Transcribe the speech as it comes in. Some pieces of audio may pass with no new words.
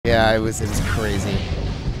Yeah, it was crazy.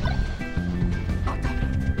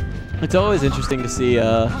 It's always interesting to see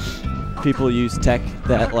people use tech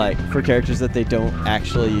that, like, for characters that they don't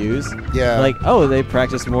actually use. Yeah. Like, oh, they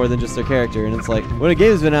practice more than just their character. And it's like, when a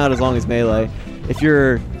game's been out as long as Melee, if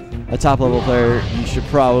you're a top-level player, you should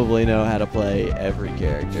probably know how to play every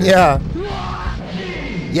character. Yeah.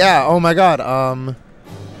 Yeah, oh my god.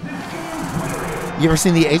 You ever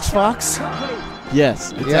seen the H-Fox?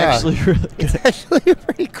 Yes, it's actually really good. It's actually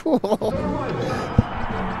pretty cool.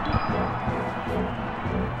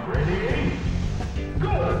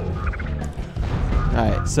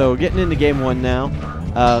 Alright, so getting into game one now.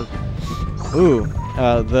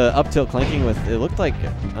 The up tilt clanking with, it looked like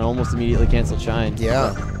an almost immediately canceled shine.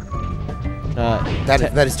 Yeah.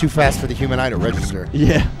 That is too fast for the human eye to register.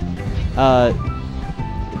 Yeah.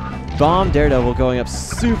 Bomb Daredevil going up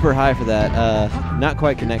super high for that. Not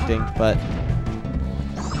quite connecting, but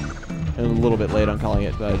a little bit late on calling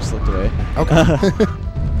it, but I just looked away. Okay.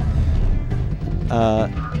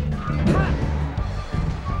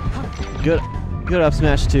 Good up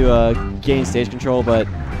smash to gain stage control, but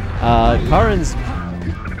Karin's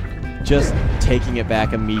just taking it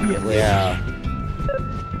back immediately. Yeah.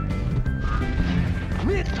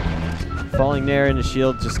 Falling Nair into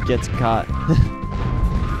shield just gets caught.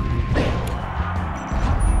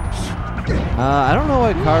 I don't know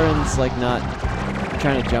why Karin's like not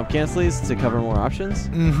trying to jump cancel these to cover more options.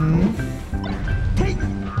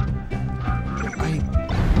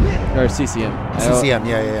 Or CCM. CCM,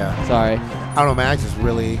 yeah. Sorry. I don't know, man. I just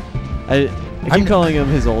really... I keep calling him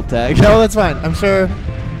his old tag. No, that's fine. I'm sure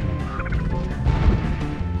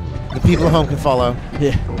the people at home can follow.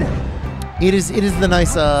 Yeah. It is the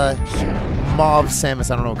nice mauve Samus.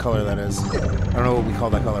 I don't know what color that is. I don't know what we call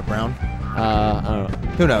that color. Brown? I don't know.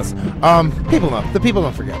 Who knows? People know. The people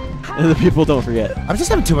don't forget. The people don't forget. I'm just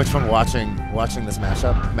having too much fun watching this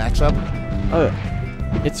matchup. Oh,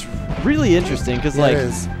 it's really interesting because Yeah, like it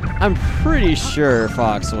is. I'm pretty sure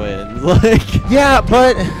Fox wins. Like Yeah,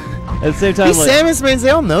 but at the same time, these like, Samus mains,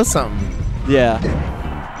 they all know something. yeah.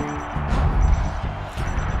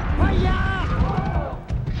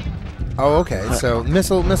 Oh, okay. So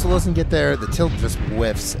missile doesn't get there. The tilt just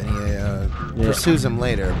whiffs, and he pursues him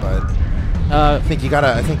later. But I think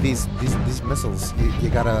these missiles, you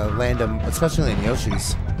gotta land them, especially in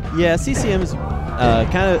Yoshi's. Yeah, CCM's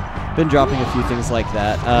kind of been dropping a few things like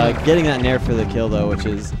that. Getting that Nair for the kill though, which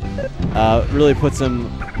is really puts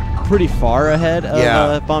him pretty far ahead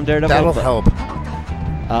of Bomb Daredevil. That'll help.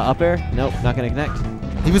 Up air? Nope, not gonna connect.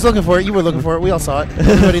 He was looking for it. You were looking for it. We all saw it.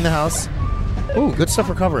 Everybody in the house. Ooh, good stuff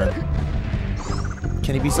recovering.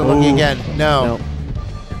 Can he be so lucky again? No. Nope.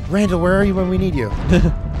 Randall, where are you when we need you?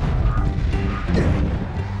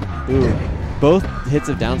 Ooh, both hits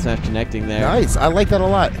of down smash connecting there. Nice. I like that a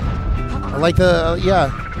lot. I like the,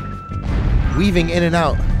 weaving in and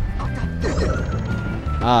out.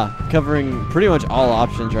 Covering pretty much all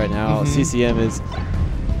options right now. CCM has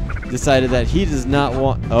decided that he does not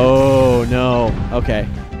want... Oh, no. Okay.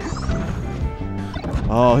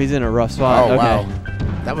 Oh, he's in a rough spot. Oh, okay. wow.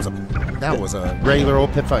 That was a regular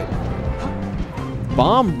old pit fight.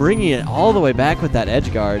 Bomb bringing it all the way back with that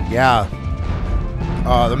edge guard. Yeah.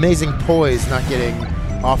 The amazing poise not getting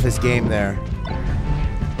off his game there.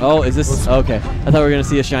 Oh, is this... Okay. I thought we were going to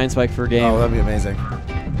see a shine spike for a game. Oh, that'd be amazing.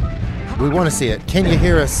 We want to see it. Can you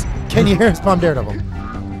hear us? Can you hear us, Bomb Daredevil?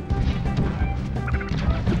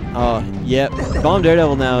 Oh, yep. Bomb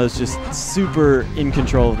Daredevil now is just super in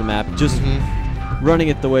control of the map. Just running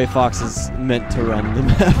it the way Fox is meant to run the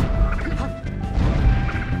map.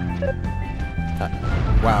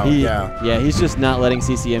 Wow, Yeah, he's just not letting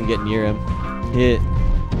CCM get near him.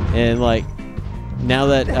 And, like, now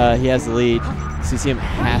that he has the lead, CCM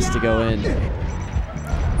has to go in.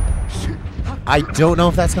 I don't know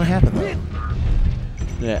if that's going to happen, though.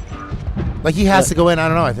 Yeah. Like, he has to go in. I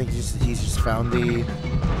don't know. I think he's just found the...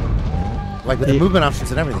 Like, with the movement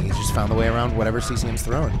options and everything, he's just found the way around whatever CCM's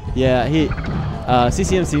throwing. Yeah,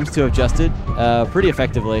 CCM seems to have adjusted pretty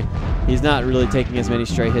effectively. He's not really taking as many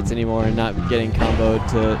straight hits anymore and not getting comboed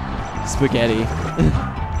to spaghetti.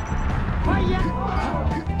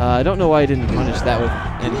 I don't know why he didn't punish that with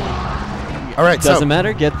anything. All right, doesn't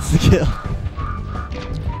matter. Gets the kill.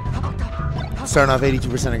 Starting off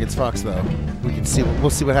 82% against Fox, though. We can see. We'll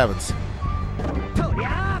see what happens.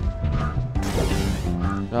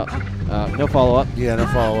 No follow up. Yeah, no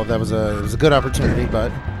follow up. It was a good opportunity,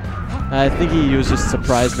 but I think he was just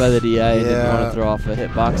surprised by the DI and didn't want to throw off a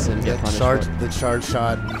hitbox and get punished. The charge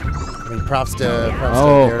shot. I mean, props to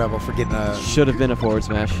Daredevil for getting a. Should have been a forward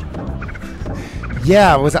smash.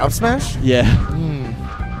 Yeah, was it up smash? Yeah.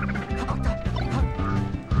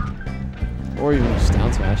 Forward or even just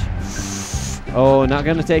down smash. Oh, not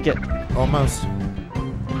gonna take it. Almost.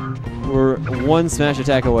 We're one smash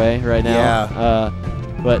attack away right now. Yeah.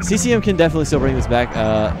 But CCM can definitely still bring this back.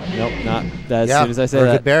 Nope, not as soon as I say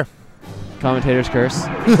that. Good bear. Commentator's curse.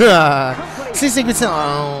 CCM can still.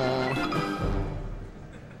 Oh.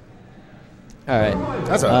 All right.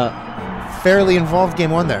 That's a fairly involved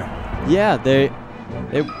game one there. Yeah, they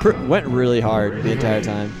went really hard the entire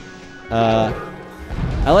time.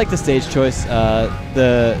 I like the stage choice.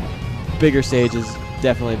 The bigger stage is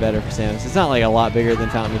definitely better for Samus. It's not like a lot bigger than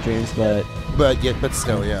Fountain of Dreams, but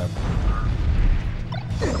still, yeah.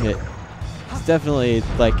 It's definitely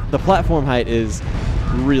like the platform height is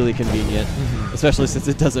really convenient, especially since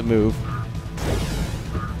it doesn't move.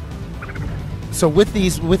 So with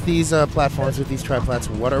these platforms, with these tri-plats,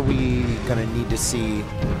 what are we gonna need to see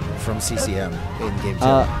from CCM in Game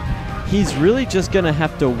 2? He's really just gonna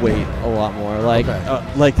have to wait a lot more. Like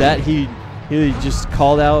like that, he just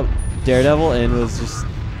called out Daredevil and was just,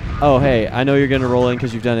 oh hey, I know you're gonna roll in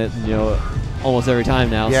because you've done it, you know, almost every time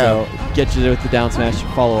now. Yeah. So get you there with the down smash,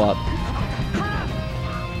 follow up.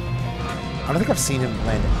 I don't think I've seen him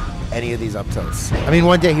land any of these up tilts. I mean,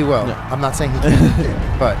 one day he will. No. I'm not saying he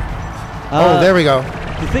can, but oh, there we go.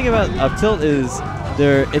 The thing about up tilt is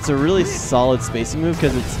it's a really solid spacing move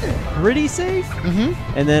because it's pretty safe.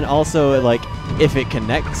 And then also, like, if it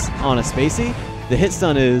connects on a spacey, the hit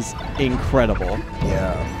stun is incredible.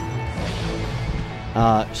 Yeah.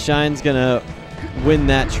 Shine's gonna win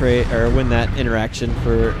that win that interaction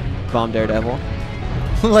for Bomb Daredevil.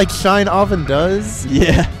 Like Shine often does.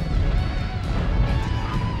 Yeah.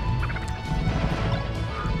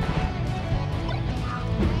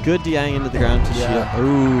 Good DIing into the ground to shield.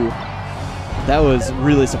 Ooh. That was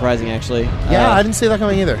really surprising, actually. Yeah, I didn't see that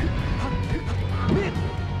coming either.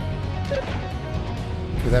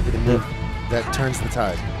 Could that be the move that turns the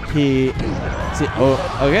tide? Okay.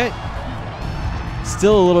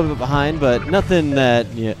 Still a little bit behind, but nothing that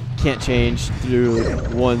can't change through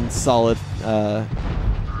one solid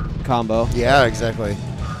combo. Yeah, exactly.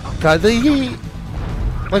 God,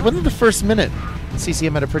 like within the first minute,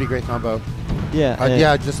 CCM had a pretty great combo. Yeah.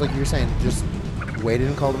 Yeah, just like you were saying, just waited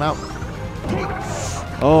and called him out.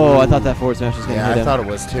 Oh, I thought that forward smash was going to hit him. Yeah, I thought it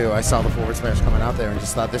was too. I saw the forward smash coming out there and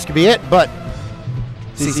just thought this could be it, but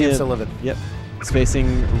CCM's still living. Yep.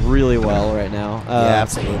 Spacing really well right now. Yeah,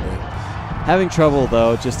 absolutely. Having trouble,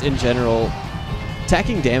 though, just in general,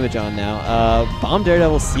 tacking damage on now. Bomb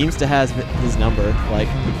Daredevil seems to have his number, like,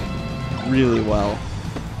 really well.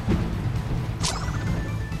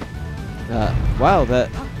 Wow,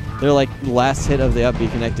 they're like last hit of the up B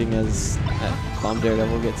connecting as Bomb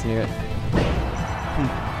Daredevil gets near it.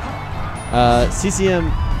 CCM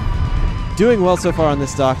doing well so far on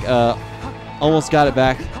this stock. Almost got it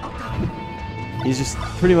back. He's just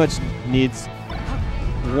pretty much needs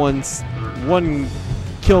one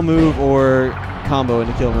kill move or combo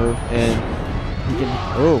into kill move, and he can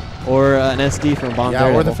or an SD from Bomb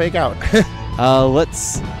Daredevil. Or the fake out.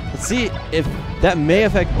 Let's see if that may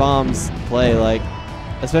affect Bomb's play, like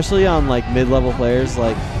especially on like mid-level players,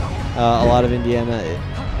 like a lot of Indiana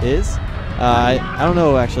is. I don't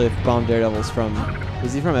know actually if Bomb Daredevil's from.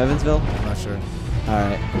 Is he from Evansville? I'm not sure. All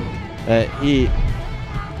right.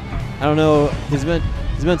 I don't know his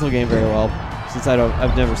mental game very well, since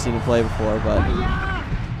I've never seen him play before, but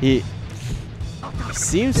he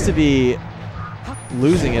seems to be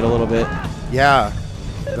losing it a little bit. Yeah,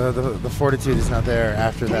 the fortitude is not there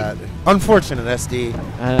after that. Unfortunate SD.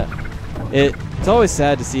 It's always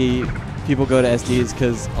sad to see people go to SDs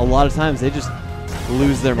because a lot of times they just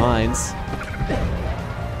lose their minds.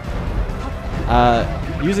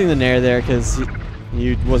 Using the nair there because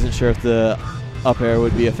he wasn't sure if the up air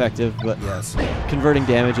would be effective, but yes, converting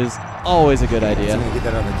damage is always a good idea. He's gonna get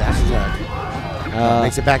that on the dash attack.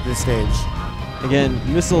 Makes it back to the stage. Again,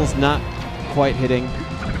 missile's not quite hitting.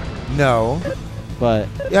 No. But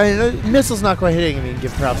yeah, missile's not quite hitting. I mean,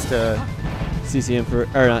 give props to CCM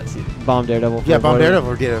Bomb Daredevil. Yeah, Bomb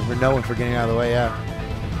Daredevil for Nolan for getting out of the way. Yeah.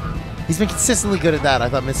 He's been consistently good at that. I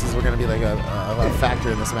thought misses were going to be like a factor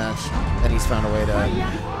in this match, and he's found a way to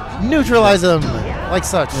neutralize them like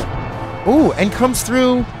such. Ooh, and comes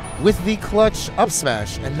through with the clutch up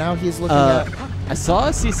smash, and now he's looking at... I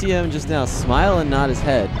saw CCM just now smile and nod his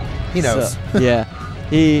head. He knows. So, yeah,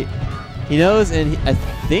 he knows, and I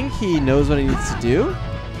think he knows what he needs to do.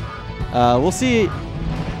 We'll see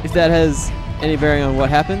if that has any bearing on what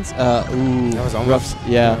happens. Ooh, that was almost...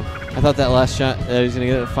 Yeah. I thought that last shot, he was going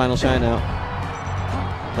to get a final shine out.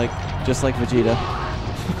 Just like Vegeta.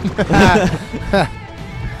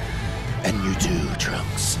 And you too,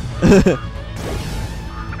 Trunks.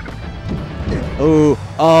 Oh,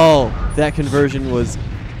 that conversion was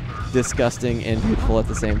disgusting and beautiful at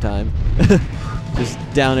the same time. Just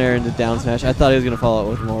down air into down smash. I thought he was going to follow it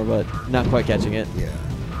with more, but not quite catching it. Yeah.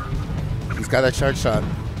 He's got that charge shot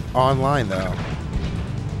online, though.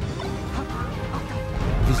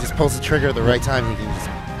 If he just pulls the trigger at the right time, he can just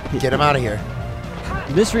get him out of here.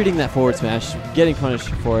 Misreading that forward smash, getting punished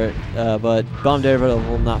for it, but Bomb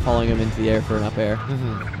Daredevil not following him into the air for an up air.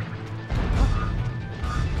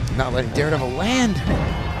 Not letting Daredevil land.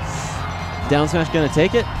 Down smash going to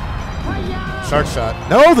take it. Charge shot.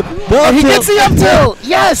 No! Oh, he gets the up tilt!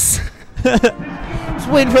 Yes! Just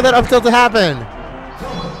waiting for that up tilt to happen.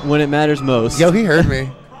 When it matters most. Yo, he heard me.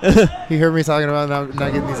 He heard me talking about not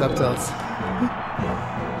getting these up tilts.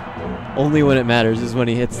 Only when it matters is when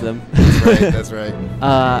he hits them. That's right, that's right.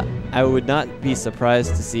 I would not be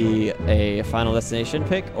surprised to see a Final Destination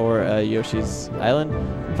pick or a Yoshi's Island.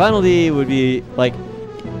 Final D would be, like,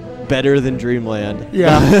 better than Dreamland.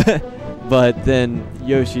 Yeah. But then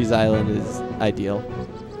Yoshi's Island is ideal.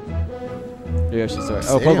 Or Yoshi's Story.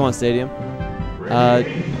 Oh, Pokemon Stadium.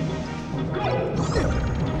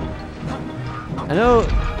 I know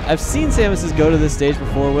I've seen Samus go to this stage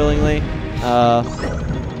before willingly.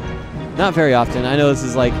 Not very often. I know this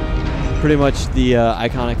is like pretty much the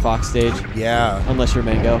iconic Fox stage. Yeah. Unless you're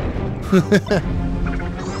Mango.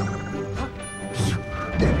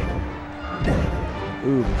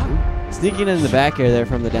 Ooh. Sneaking in the back air there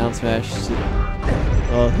from the down smash.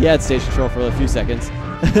 Well, he had stage control for a few seconds.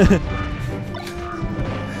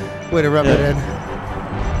 Way to rub it in.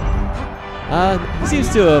 He seems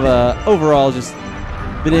to have overall just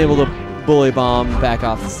been able to bully Bomb back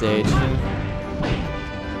off the stage.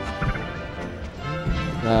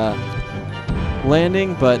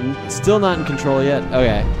 Landing, but still not in control yet.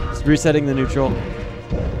 Okay, just resetting the neutral.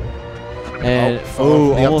 And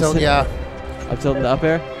almost up tilt, yeah. Up tilt in the up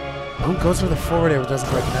air. Who goes for the forward air but doesn't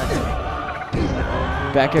quite connect?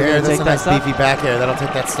 Back air gonna take that nice stock. beefy back air. That'll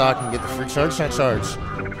take that stock and get the free charge shot charge.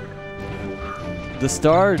 The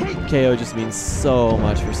star KO just means so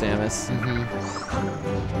much for Samus.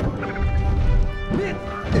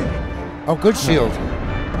 Oh, good shield.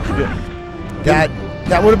 Good.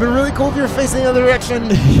 That would have been really cool if you were facing the other direction.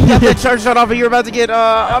 You got that charge shot off and you were about to get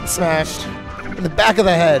up smashed in the back of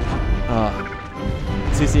the head.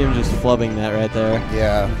 CCM just flubbing that right there.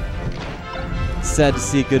 Yeah. Sad to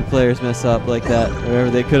see good players mess up like that. Whenever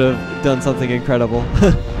they could have done something incredible.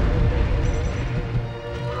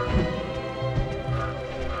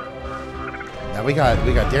 Now we got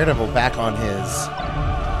Daredevil back on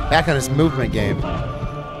his movement game.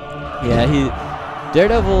 Yeah,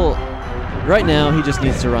 Daredevil. Right now, he just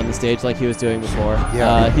needs to run the stage like he was doing before.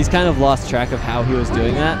 Yeah. He's kind of lost track of how he was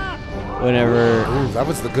doing that. Whenever. Ooh, that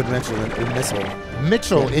was the good missile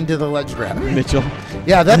into the ledge grab. Mitchell.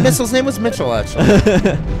 Yeah, that missile's name was Mitchell, actually.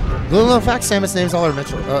 Little known fact, Samus names all her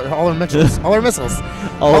Mitchells. All her missiles.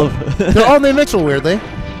 They're all named Mitchell, weirdly.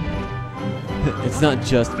 It's not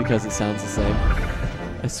just because it sounds the same.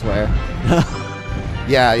 I swear.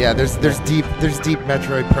 Yeah. There's deep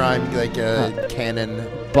Metroid Prime canon.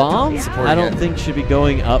 Bombs, I don't think should be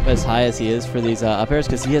going up as high as he is for these up airs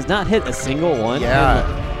because he has not hit a single one. Yeah.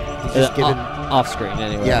 He's just given off screen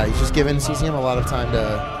anyway. Yeah, he's just giving CCM a lot of time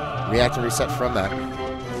to react and reset from that.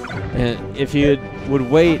 And if he would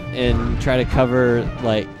wait and try to cover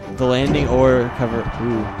like the landing or cover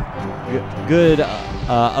good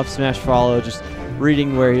up smash follow, just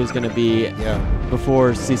reading where he was going to be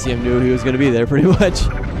before CCM knew he was going to be there pretty much.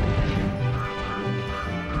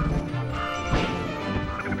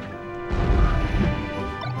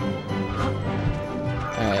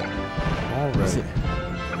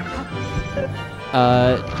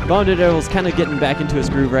 Bomb Daredevil's kind of getting back into his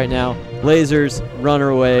groove right now. Lasers, runner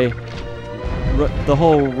away, the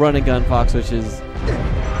whole run and gun Fox, which is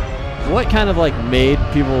what kind of like made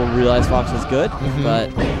people realize Fox was good.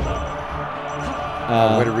 But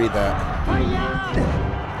way to read that.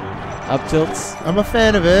 Up tilts. I'm a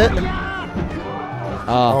fan of it.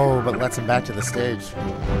 But lets him back to the stage.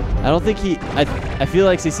 I don't think I feel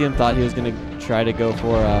like CCM thought he was going to try to go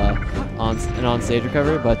for an on-stage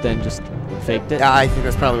recovery, but then just faked it. Yeah, I think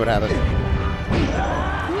that's probably what happened.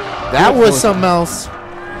 That was something else.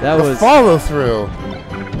 That was follow through.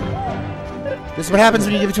 This is what happens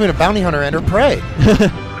when you give between a bounty hunter and her prey.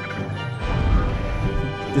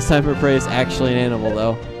 This time her prey is actually an animal,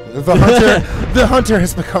 though. The hunter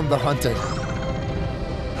has become the hunted.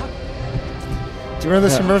 Do you remember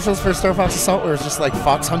those commercials for Star Fox Assault where it's just like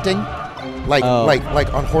fox hunting? Like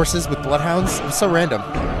on horses with bloodhounds? It was so random.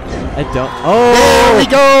 I don't. Oh! There we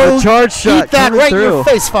go! A charge shot. Eat that right in your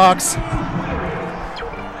face, Fox!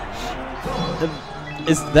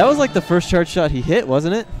 That was like the first charge shot he hit,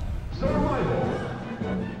 wasn't it?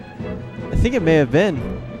 I think it may have been.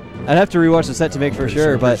 I'd have to rewatch the set to make for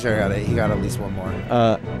sure, but sure he got at least one more.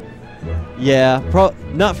 Yeah,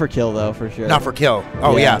 not for kill though, for sure. Not for kill.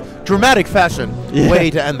 Oh yeah, dramatic fashion. Yeah. Way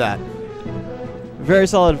to end that. Very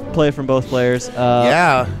solid play from both players.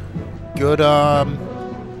 Yeah, good.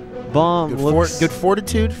 Bomb good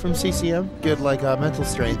fortitude from CCM. Good mental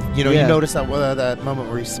strength. You know, you notice that that moment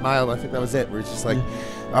where he smiled. I think that was it. Where it's just like,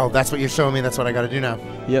 oh, that's what you're showing me. That's what I got to do now.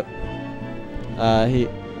 Yep. He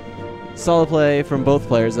solid play from both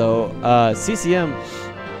players though. CCM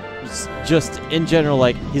just in general,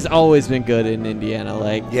 like, he's always been good in Indiana.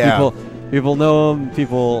 Like, people know him.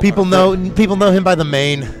 People know him by the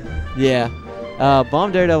main. Yeah.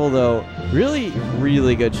 Bomb Daredevil though,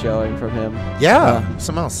 really good showing from him. Yeah,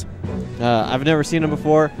 something else. I've never seen him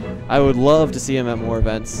before. I would love to see him at more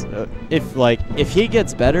events. If he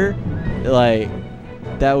gets better, like,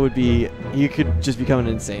 that would be, he could just become an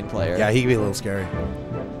insane player. Yeah, he could be a little scary.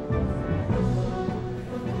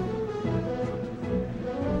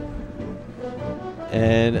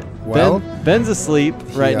 And Ben's asleep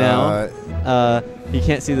right now. He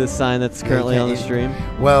can't see the sign that's currently on the stream.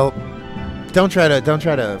 Well, don't try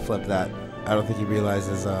to flip that. I don't think he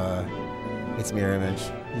realizes it's mirror image.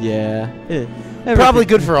 Yeah. Probably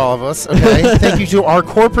good for all of us. Okay. Thank you to our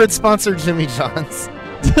corporate sponsor, Jimmy John's.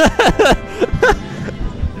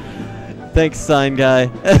 Thanks, sign guy.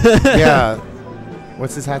 Yeah.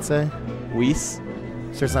 What's his hat say? Weiss.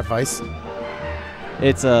 Sure, it's not Vice.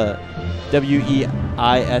 It's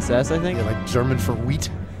W-E-I-S-S, I think. Yeah, like German for wheat.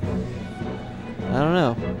 I don't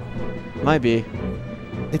know. Might be.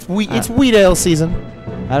 It's wheat ale season.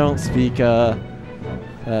 I don't speak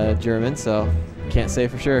German, so can't say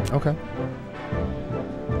for sure. Okay.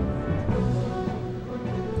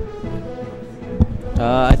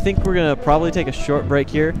 I think we're gonna probably take a short break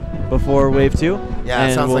here before Wave 2. Yeah,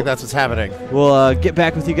 it sounds like that's what's happening. We'll get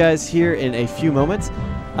back with you guys here in a few moments.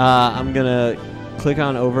 I'm gonna click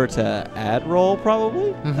on over to ad roll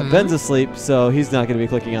probably. Ben's asleep, so he's not gonna be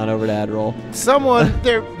clicking on over to ad roll. Someone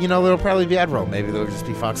there, there'll probably be ad roll. Maybe there'll just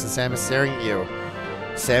be Fox and Samus staring at you.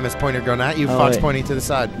 Samus pointer going at you, Fox pointing to the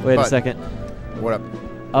side. Wait a second. What up?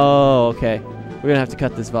 Oh, okay. We're gonna have to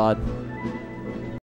cut this VOD.